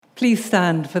Please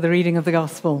stand for the reading of the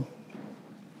Gospel.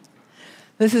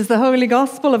 This is the Holy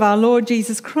Gospel of our Lord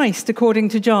Jesus Christ according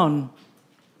to John.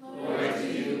 Glory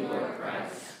to you, Lord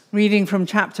Christ. Reading from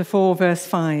chapter 4, verse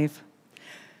 5.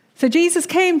 So Jesus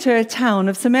came to a town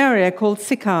of Samaria called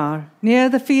Sychar, near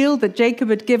the field that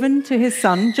Jacob had given to his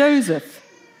son Joseph.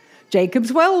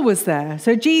 Jacob's well was there,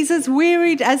 so Jesus,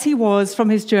 wearied as he was from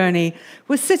his journey,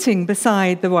 was sitting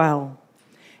beside the well.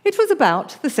 It was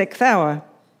about the 6th hour.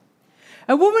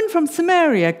 A woman from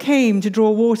Samaria came to draw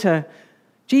water.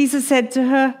 Jesus said to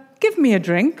her, "Give me a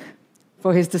drink,"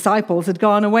 for his disciples had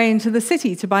gone away into the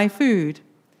city to buy food.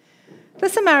 The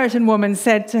Samaritan woman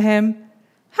said to him,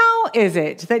 "How is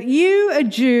it that you, a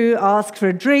Jew, ask for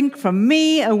a drink from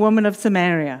me, a woman of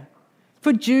Samaria?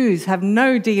 For Jews have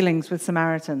no dealings with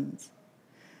Samaritans."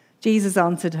 Jesus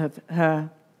answered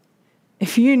her,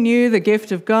 "If you knew the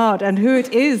gift of God and who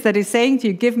it is that is saying to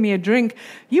you, 'Give me a drink,'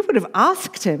 you would have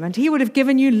asked him, and he would have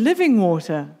given you living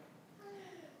water."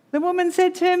 The woman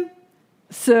said to him,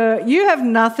 "Sir, you have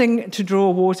nothing to draw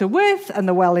water with, and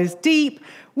the well is deep.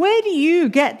 Where do you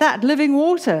get that living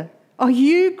water? Are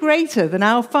you greater than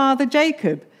our father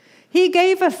Jacob? He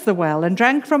gave us the well and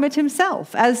drank from it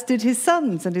himself, as did his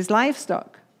sons and his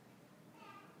livestock."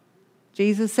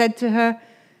 Jesus said to her,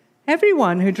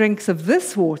 "Everyone who drinks of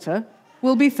this water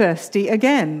will be thirsty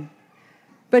again.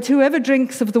 But whoever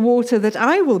drinks of the water that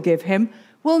I will give him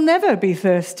will never be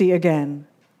thirsty again.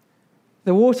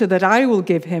 The water that I will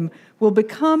give him will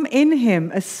become in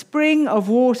him a spring of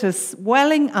water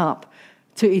welling up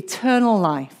to eternal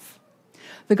life."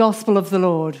 The Gospel of the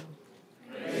Lord.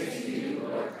 Praise to you,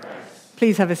 Lord Christ.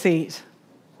 Please have a seat.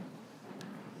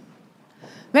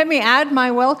 Let me add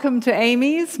my welcome to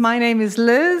Amy's. My name is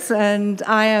Liz, and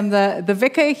I am the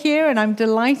vicar here, and I'm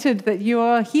delighted that you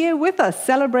are here with us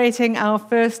celebrating our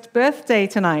first birthday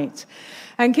tonight.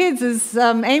 And kids, as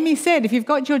Amy said, if you've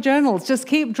got your journals, just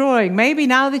keep drawing. Maybe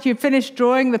now that you've finished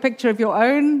drawing the picture of your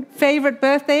own favorite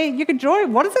birthday, you could draw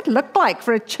what does it look like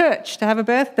for a church to have a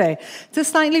birthday? It's a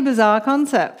slightly bizarre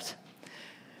concept.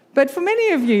 But for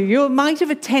many of you, you might have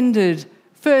attended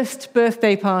first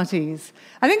birthday parties.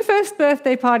 I think first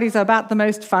birthday parties are about the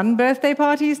most fun birthday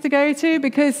parties to go to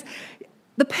because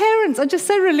the parents are just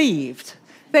so relieved.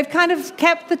 They've kind of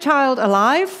kept the child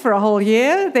alive for a whole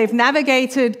year. They've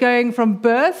navigated going from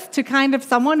birth to kind of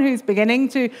someone who's beginning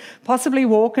to possibly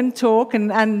walk and talk,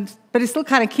 but is still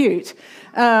kind of cute.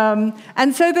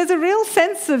 And so there's a real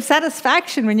sense of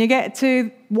satisfaction when you get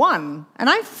to one. And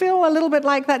I feel a little bit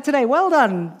like that today. Well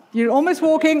done. You're almost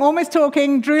walking, almost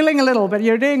talking, drooling a little, but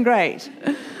you're doing great.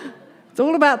 It's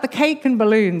all about the cake and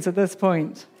balloons at this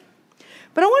point.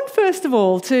 But I want, first of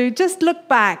all, to just look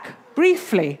back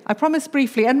briefly, I promise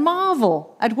briefly, and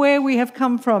marvel at where we have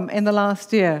come from in the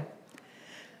last year.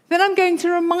 Then I'm going to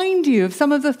remind you of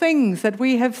some of the things that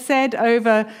we have said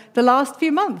over the last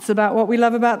few months about what we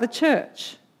love about the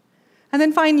church. And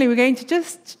then finally, we're going to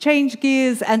just change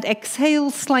gears and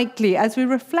exhale slightly as we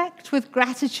reflect with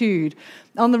gratitude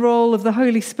on the role of the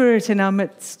Holy Spirit in our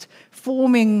midst,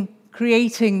 forming,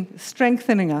 creating,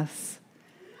 strengthening us.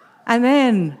 And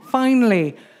then,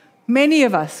 finally, many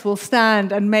of us will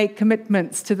stand and make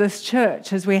commitments to this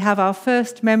church as we have our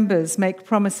first members make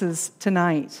promises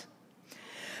tonight.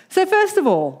 So first of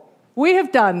all, we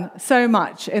have done so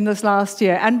much in this last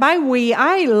year. And by we,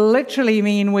 I literally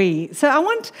mean we. So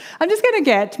I'm just going to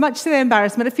get, much to their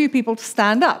embarrassment, a few people to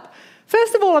stand up.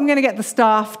 First of all, I'm going to get the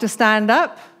staff to stand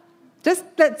up. Just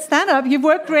let's stand up. You've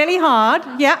worked really hard.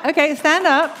 Yeah, okay, stand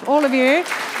up, all of you.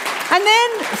 And then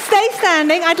stay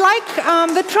standing. I'd like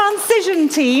the transition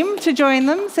team to join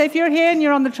them. So if you're here and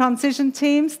you're on the transition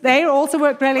teams, they also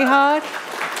worked really hard.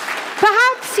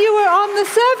 Perhaps you were on the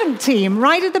servant team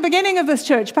right at the beginning of this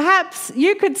church. Perhaps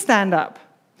you could stand up.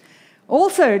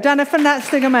 Also done a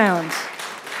fantastic amount.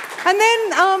 And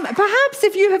then perhaps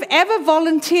if you have ever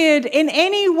volunteered in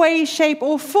any way, shape,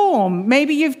 or form,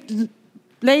 maybe you've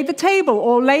laid the table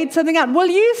or laid something out, will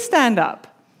you stand up?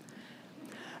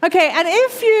 Okay, and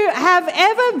if you have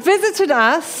ever visited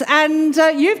us and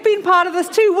you've been part of this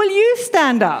too, will you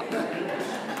stand up?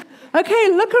 Okay,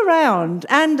 look around,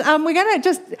 and we're going to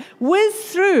just whiz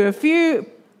through a few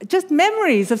just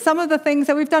memories of some of the things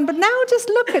that we've done. But now just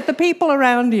look at the people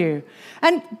around you.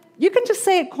 And you can just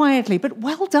say it quietly, but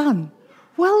well done.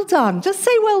 Well done. Just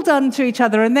say well done to each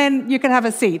other, and then you can have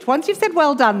a seat. Once you've said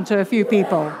well done to a few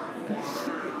people.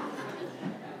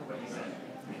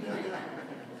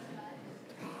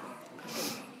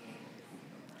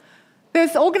 There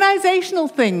there's organizational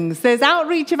things. There's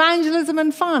outreach, evangelism,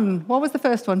 and fun. What was the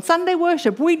first one? Sunday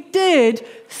worship. We did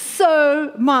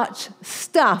so much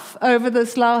stuff over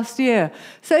this last year.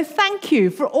 So thank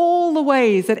you for all the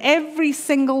ways that every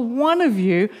single one of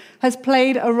you has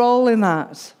played a role in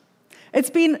that.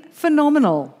 It's been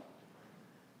phenomenal.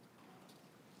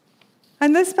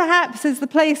 And this perhaps is the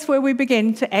place where we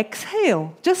begin to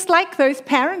exhale. Just like those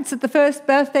parents at the first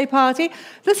birthday party,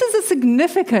 this is a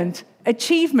significant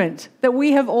achievement that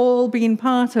we have all been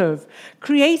part of,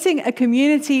 creating a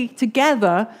community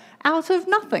together out of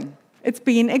nothing. It's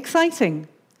been exciting.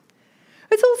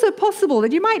 It's also possible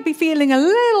that you might be feeling a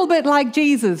little bit like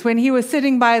Jesus when he was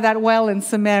sitting by that well in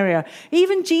Samaria.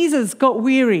 Even Jesus got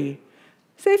weary.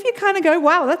 So if you kind of go,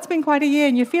 wow, that's been quite a year,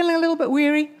 and you're feeling a little bit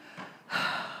weary,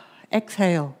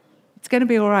 exhale. It's going to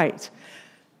be all right.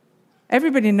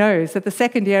 Everybody knows that the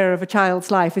second year of a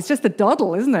child's life is just a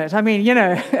doddle, isn't it? I mean,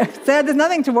 there's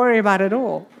nothing to worry about at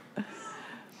all.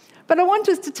 But I want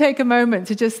us to take a moment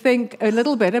to just think a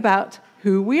little bit about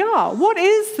who we are. What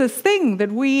is this thing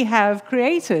that we have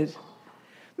created?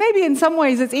 Maybe in some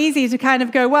ways it's easy to kind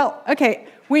of go, well, okay,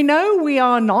 we know we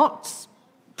are not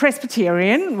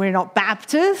Presbyterian, we're not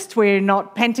Baptist, we're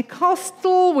not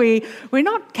Pentecostal, we're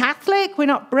not Catholic, we're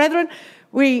not Brethren,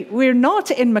 we're not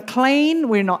in McLean,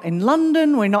 we're not in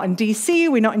London, we're not in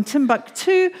DC, we're not in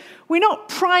Timbuktu, we're not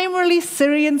primarily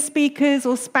Syrian speakers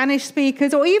or Spanish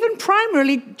speakers or even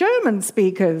primarily German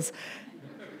speakers.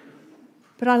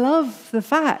 But I love the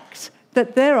fact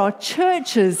that there are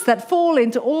churches that fall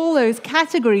into all those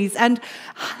categories and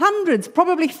hundreds,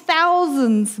 probably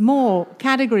thousands more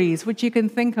categories which you can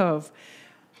think of.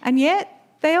 And yet,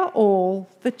 they are all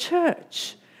the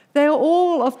church. They are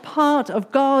all a part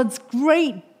of God's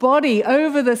great body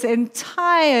over this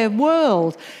entire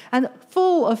world and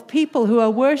full of people who are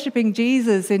worshiping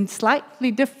Jesus in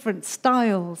slightly different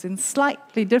styles, in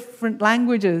slightly different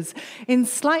languages, in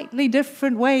slightly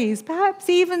different ways, perhaps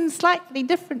even slightly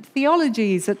different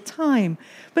theologies at time.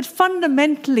 But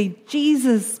fundamentally,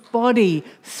 Jesus' body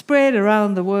spread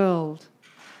around the world.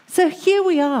 So here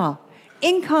we are.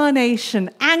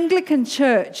 Incarnation Anglican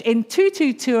Church in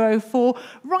 22204,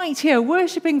 right here,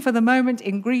 worshipping for the moment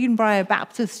in Greenbrier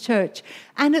Baptist Church.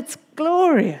 And it's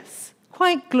glorious,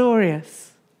 quite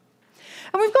glorious.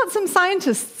 And we've got some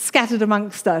scientists scattered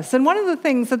amongst us. And one of the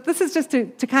things that this is just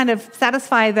to kind of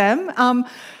satisfy them.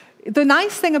 The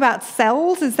nice thing about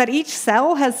cells is that each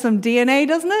cell has some DNA,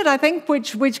 doesn't it? I think,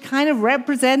 which kind of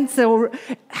represents or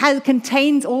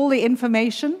contains all the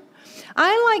information.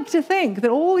 I like to think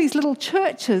that all these little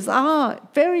churches are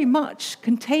very much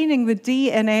containing the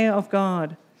DNA of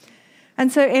God.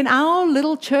 And so in our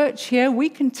little church here, we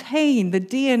contain the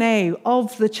DNA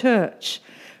of the church,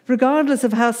 regardless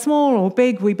of how small or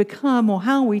big we become or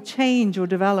how we change or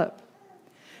develop.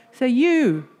 So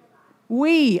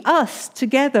us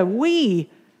together, we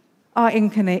are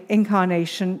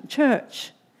Incarnation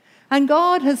Church. And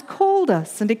God has called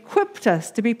us and equipped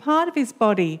us to be part of his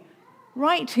body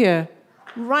right here,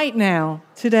 right now,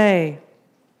 today.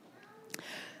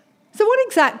 So what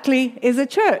exactly is a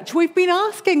church? We've been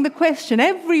asking the question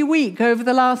every week over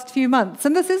the last few months,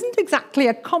 and this isn't exactly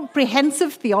a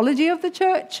comprehensive theology of the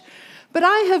church, but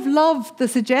I have loved the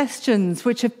suggestions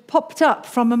which have popped up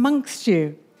from amongst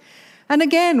you. And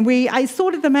again, I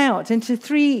sorted them out into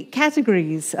 3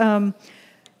 categories.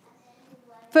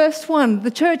 First one,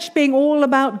 the church being all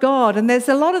about God, and there's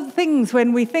a lot of things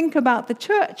when we think about the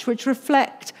church which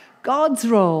reflect God's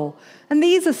role. And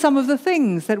these are some of the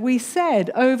things that we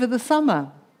said over the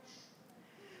summer.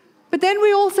 But then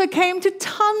we also came to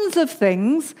tons of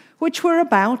things which were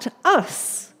about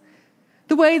us.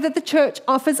 The way that the church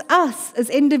offers us as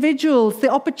individuals the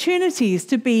opportunities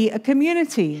to be a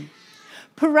community.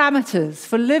 Parameters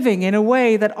for living in a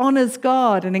way that honors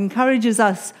God and encourages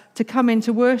us to come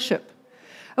into worship.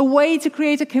 A way to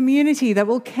create a community that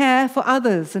will care for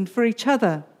others and for each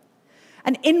other.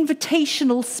 An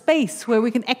invitational space where we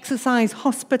can exercise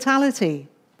hospitality.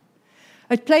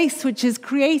 A place which is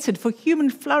created for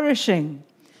human flourishing.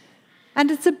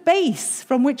 And it's a base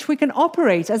from which we can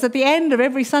operate as at the end of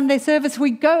every Sunday service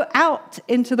we go out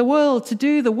into the world to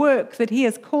do the work that he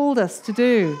has called us to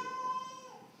do.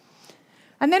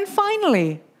 And then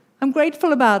finally, I'm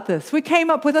grateful about this, we came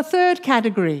up with a 3rd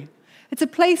category. It's a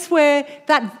place where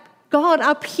that God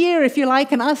up here, if you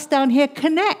like, and us down here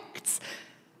connects.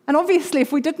 And obviously,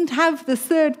 if we didn't have the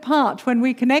 3rd part when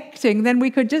we're connecting, then we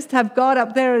could just have God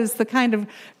up there as the kind of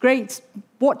great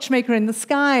watchmaker in the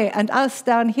sky and us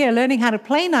down here learning how to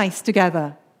play nice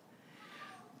together.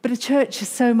 But a church is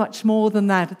so much more than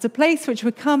that. It's a place which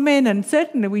we come in, and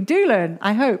certainly we do learn,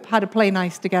 I hope, how to play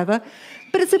nice together.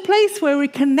 But it's a place where we're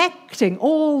connecting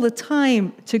all the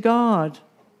time to God.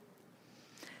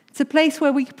 It's a place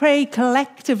where we pray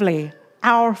collectively,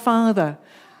 Our Father.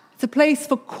 It's a place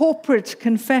for corporate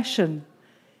confession.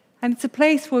 And it's a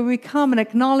place where we come and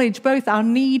acknowledge both our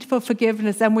need for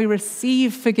forgiveness and we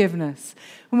receive forgiveness.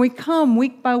 When we come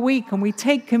week by week and we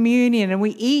take communion and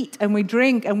we eat and we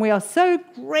drink and we are so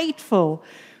grateful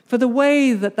for the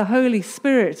way that the Holy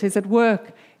Spirit is at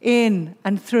work in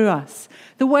and through us.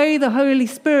 The way the Holy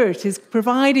Spirit is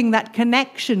providing that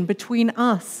connection between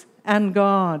us and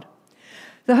God.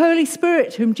 The Holy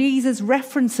Spirit whom Jesus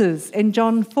references in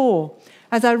John 4,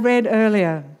 as I read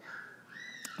earlier.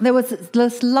 There was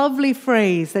this lovely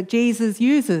phrase that Jesus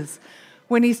uses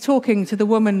when he's talking to the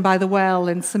woman by the well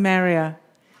in Samaria.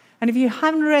 And if you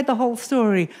haven't read the whole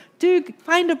story, do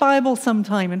find a Bible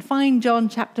sometime and find John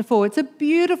chapter 4. It's a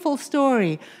beautiful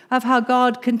story of how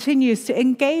God continues to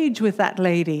engage with that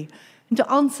lady and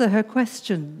to answer her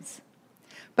questions.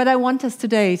 But I want us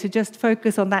today to just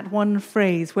focus on that one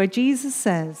phrase where Jesus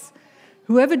says,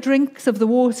 "Whoever drinks of the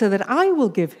water that I will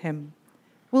give him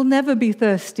will never be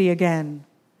thirsty again.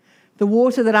 The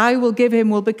water that I will give him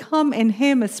will become in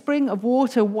him a spring of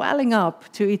water welling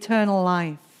up to eternal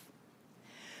life."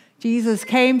 Jesus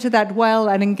came to that well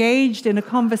and engaged in a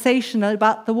conversation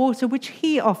about the water which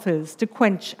he offers to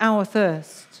quench our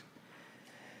thirst.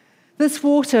 This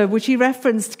water, which he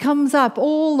referenced, comes up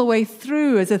all the way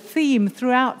through as a theme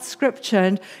throughout Scripture,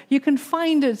 and you can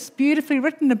find it beautifully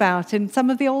written about in some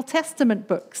of the Old Testament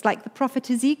books, like the prophet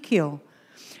Ezekiel.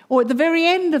 Or at the very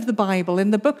end of the Bible,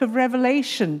 in the book of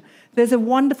Revelation, there's a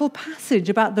wonderful passage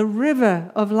about the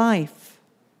river of life.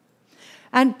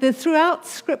 And throughout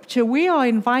Scripture, we are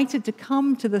invited to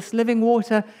come to this living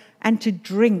water and to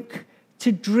drink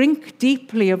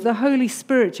deeply of the Holy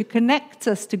Spirit who connects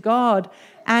us to God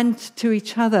and to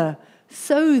each other,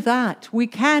 so that we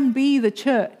can be the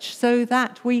church, so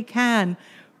that we can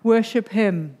worship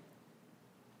him.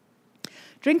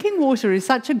 Drinking water is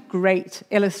such a great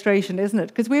illustration, isn't it?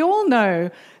 Because we all know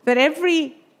that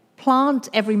every plant,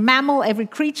 every mammal, every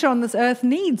creature on this earth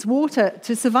needs water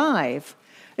to survive.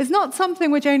 It's not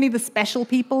something which only the special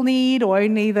people need or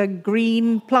only the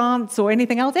green plants or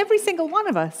anything else. Every single one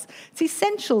of us, it's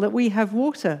essential that we have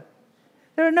water.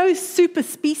 There are no super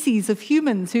species of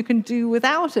humans who can do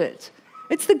without it.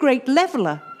 It's the great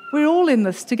leveler. We're all in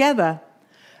this together.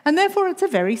 And therefore, it's a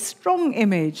very strong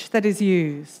image that is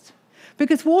used.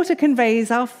 Because water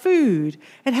conveys our food.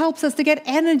 It helps us to get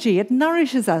energy. It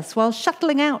nourishes us while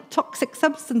shuttling out toxic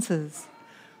substances.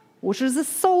 Water is a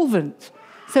solvent,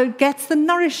 so it gets the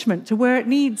nourishment to where it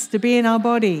needs to be in our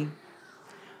body.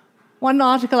 One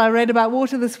article I read about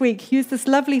water this week used this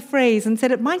lovely phrase and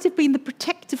said it might have been the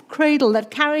protective cradle that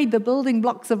carried the building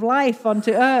blocks of life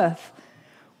onto earth.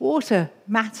 Water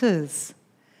matters.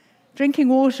 Drinking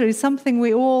water is something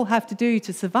we all have to do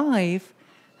to survive.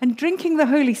 And drinking the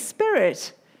Holy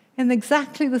Spirit in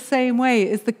exactly the same way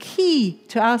is the key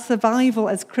to our survival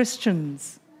as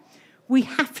Christians. We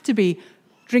have to be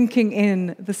drinking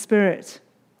in the Spirit.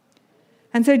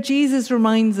 And so Jesus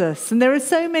reminds us, and there are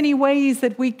so many ways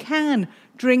that we can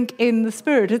drink in the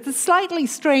Spirit. It's a slightly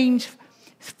strange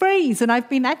phrase, and I've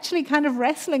been actually kind of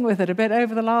wrestling with it a bit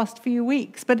over the last few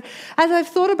weeks. But as I've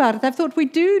thought about it, I've thought we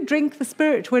do drink the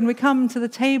Spirit when we come to the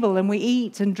table and we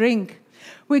eat and drink.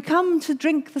 We come to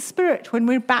drink the Spirit when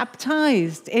we're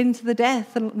baptized into the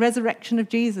death and resurrection of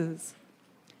Jesus.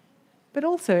 But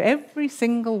also every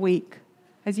single week,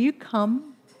 as you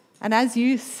come and as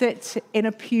you sit in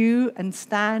a pew and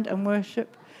stand and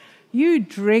worship, you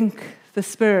drink the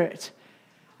Spirit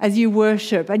as you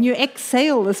worship, and you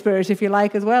exhale the Spirit, if you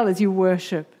like, as well as you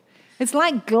worship. It's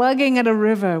like glugging at a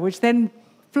river, which then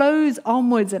flows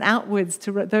onwards and outwards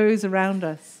to those around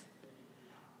us.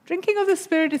 Drinking of the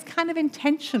Spirit is kind of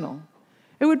intentional.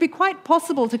 It would be quite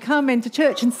possible to come into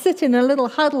church and sit in a little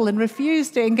huddle and refuse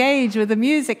to engage with the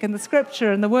music and the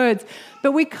Scripture and the words.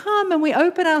 But we come and we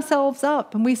open ourselves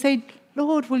up and we say,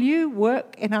 "Lord, will you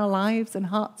work in our lives and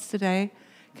hearts today?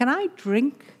 Can I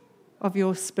drink of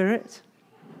your Spirit?"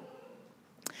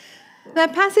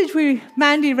 That passage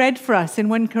Mandy read for us in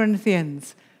 1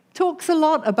 Corinthians talks a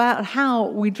lot about how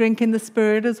we drink in the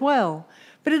Spirit as well.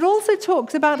 But it also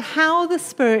talks about how the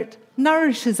Spirit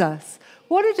nourishes us,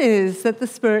 what it is that the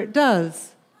Spirit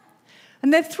does.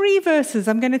 And there are 3 verses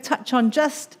I'm going to touch on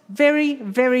just very,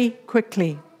 very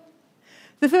quickly.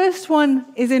 The first one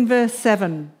is in verse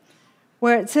 7,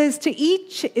 where it says, "To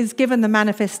each is given the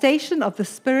manifestation of the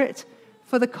Spirit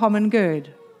for the common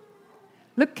good."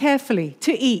 Look carefully.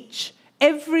 To each,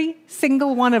 every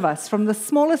single one of us, from the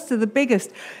smallest to the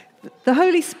biggest, the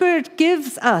Holy Spirit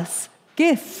gives us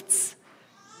gifts.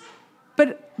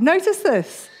 But notice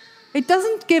this, it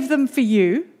doesn't give them for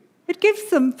you, it gives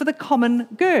them for the common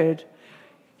good.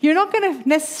 You're not going to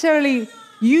necessarily,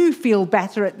 you feel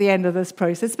better at the end of this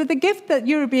process, but the gift that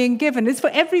you're being given is for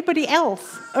everybody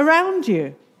else around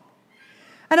you.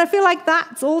 And I feel like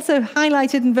that's also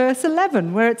highlighted in verse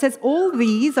 11, where it says, all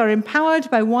these are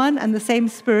empowered by one and the same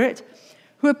Spirit,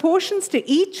 who apportions to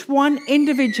each one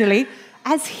individually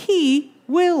as he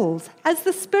wills, as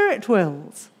the Spirit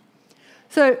wills.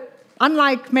 So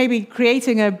unlike maybe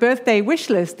creating a birthday wish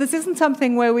list, this isn't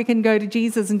something where we can go to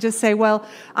Jesus and just say, well,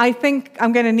 I think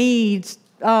I'm going to need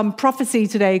prophecy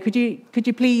today. Could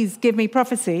you please give me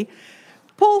prophecy?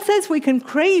 Paul says we can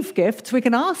crave gifts, we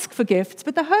can ask for gifts,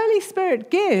 but the Holy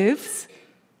Spirit gives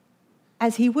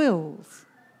as he wills.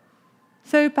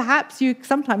 So perhaps you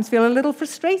sometimes feel a little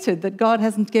frustrated that God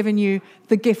hasn't given you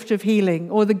the gift of healing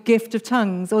or the gift of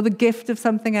tongues or the gift of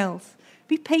something else.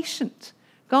 Be patient.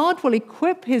 God will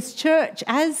equip his church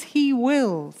as he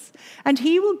wills, and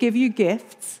he will give you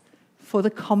gifts for the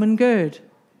common good.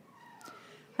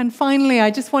 And finally,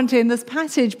 I just want to, in this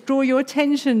passage, draw your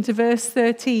attention to verse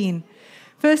 13.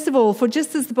 First of all, for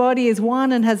just as the body is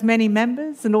one and has many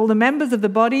members, and all the members of the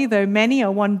body, though many,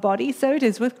 are one body, so it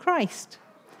is with Christ.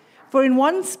 For in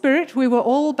one Spirit we were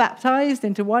all baptized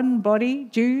into one body,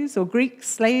 Jews or Greeks,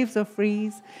 slaves or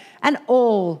frees, and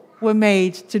all were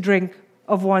made to drink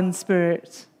of one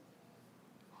Spirit.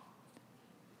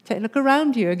 Look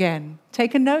around you again.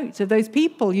 Take a note of those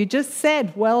people you just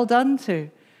said well done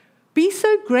to. Be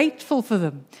so grateful for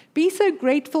them. Be so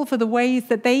grateful for the ways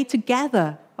that they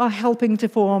together are helping to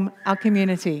form our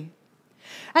community.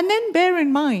 And then bear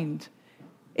in mind,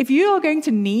 if you are going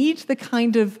to need the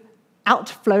kind of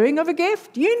outflowing of a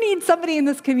gift, you need somebody in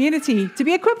this community to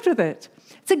be equipped with it.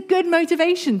 It's a good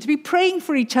motivation to be praying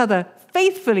for each other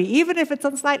faithfully, even if it's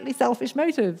on slightly selfish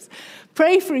motives.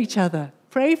 Pray for each other.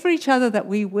 Pray for each other that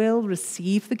we will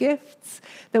receive the gifts,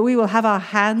 that we will have our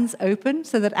hands open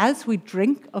so that as we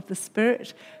drink of the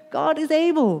Spirit, God is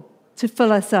able to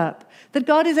fill us up, that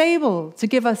God is able to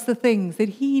give us the things that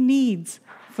he needs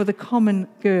for the common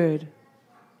good.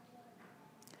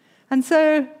 And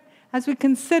so, as we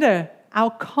consider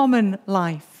our common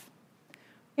life,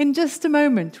 in just a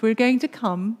moment, we're going to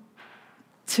come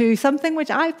to something which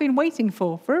I've been waiting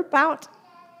for about,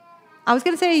 I was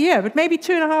going to say a year, but maybe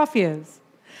 2.5 years.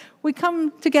 We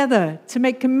come together to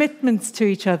make commitments to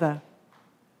each other.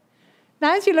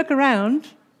 Now, as you look around,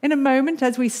 in a moment,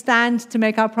 as we stand to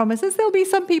make our promises, there'll be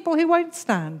some people who won't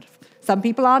stand. Some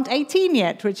people aren't 18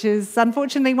 yet, which is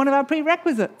unfortunately one of our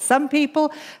prerequisites. Some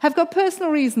people have got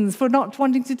personal reasons for not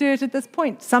wanting to do it at this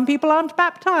point. Some people aren't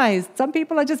baptized. Some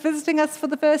people are just visiting us for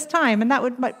the first time, and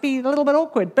that might be a little bit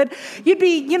awkward. But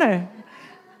there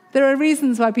are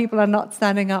reasons why people are not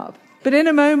standing up. But in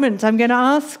a moment, I'm going to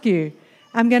ask you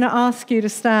to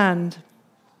stand.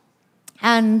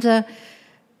 And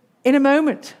in a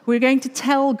moment, we're going to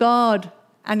tell God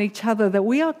and each other that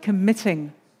we are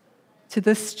committing to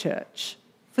this church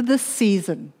for this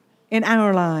season in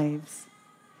our lives.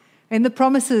 In the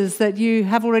promises that you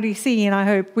have already seen, I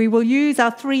hope, we will use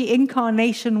our 3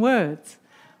 incarnation words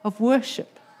of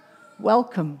worship,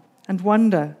 welcome, and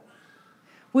wonder.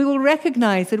 We will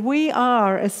recognize that we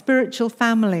are a spiritual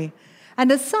family,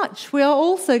 and as such, we are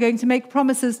also going to make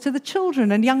promises to the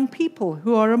children and young people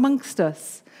who are amongst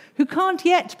us, who can't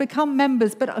yet become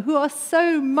members, but who are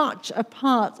so much a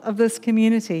part of this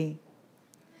community.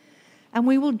 And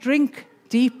we will drink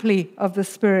deeply of the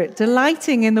Spirit,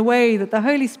 delighting in the way that the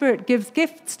Holy Spirit gives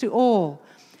gifts to all.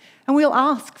 And we'll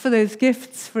ask for those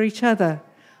gifts for each other,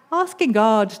 asking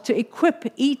God to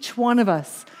equip each one of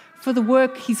us for the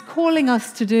work he's calling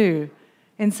us to do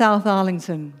in South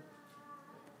Arlington.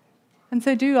 And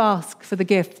so do ask for the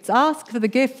gifts. Ask for the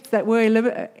gifts that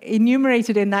were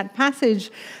enumerated in that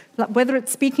passage, whether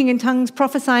it's speaking in tongues,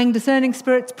 prophesying, discerning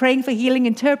spirits, praying for healing,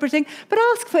 interpreting, but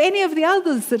ask for any of the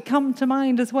others that come to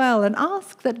mind as well, and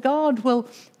ask that God will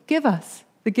give us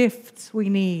the gifts we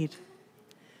need.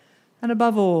 And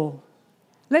above all,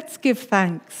 let's give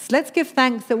thanks. Let's give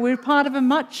thanks that we're part of a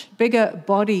much bigger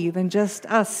body than just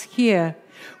us here,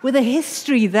 with a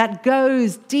history that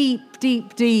goes deep,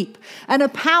 deep, deep, and a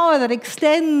power that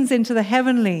extends into the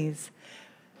heavenlies.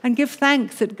 And give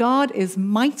thanks that God is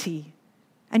mighty,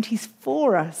 and he's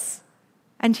for us,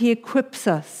 and he equips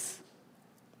us.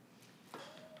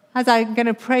 As I'm going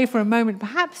to pray for a moment,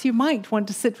 perhaps you might want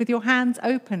to sit with your hands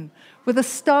open, with a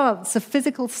stance, a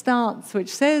physical stance, which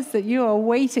says that you are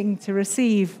waiting to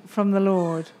receive from the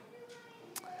Lord.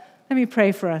 Let me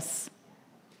pray for us.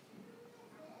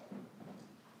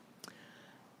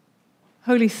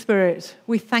 Holy Spirit,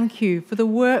 we thank you for the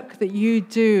work that you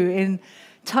do in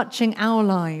touching our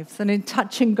lives and in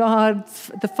touching God,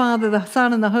 the Father, the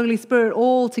Son, and the Holy Spirit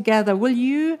all together. Will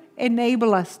you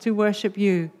enable us to worship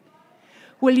you?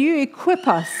 Will you equip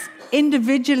us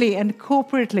individually and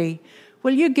corporately?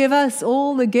 Will you give us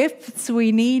all the gifts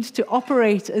we need to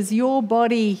operate as your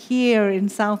body here in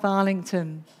South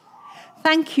Arlington?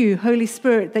 Thank you, Holy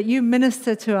Spirit, that you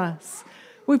minister to us.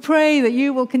 We pray that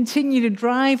you will continue to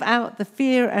drive out the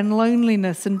fear and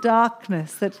loneliness and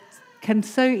darkness that can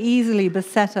so easily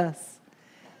beset us.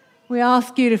 We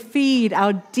ask you to feed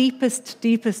our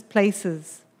deepest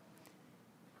places.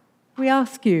 We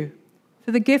ask you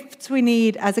for the gifts we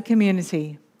need as a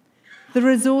community, the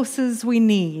resources we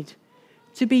need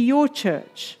to be your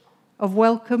church of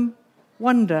welcome,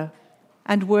 wonder,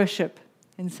 and worship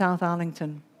in South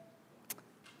Arlington.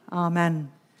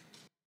 Amen.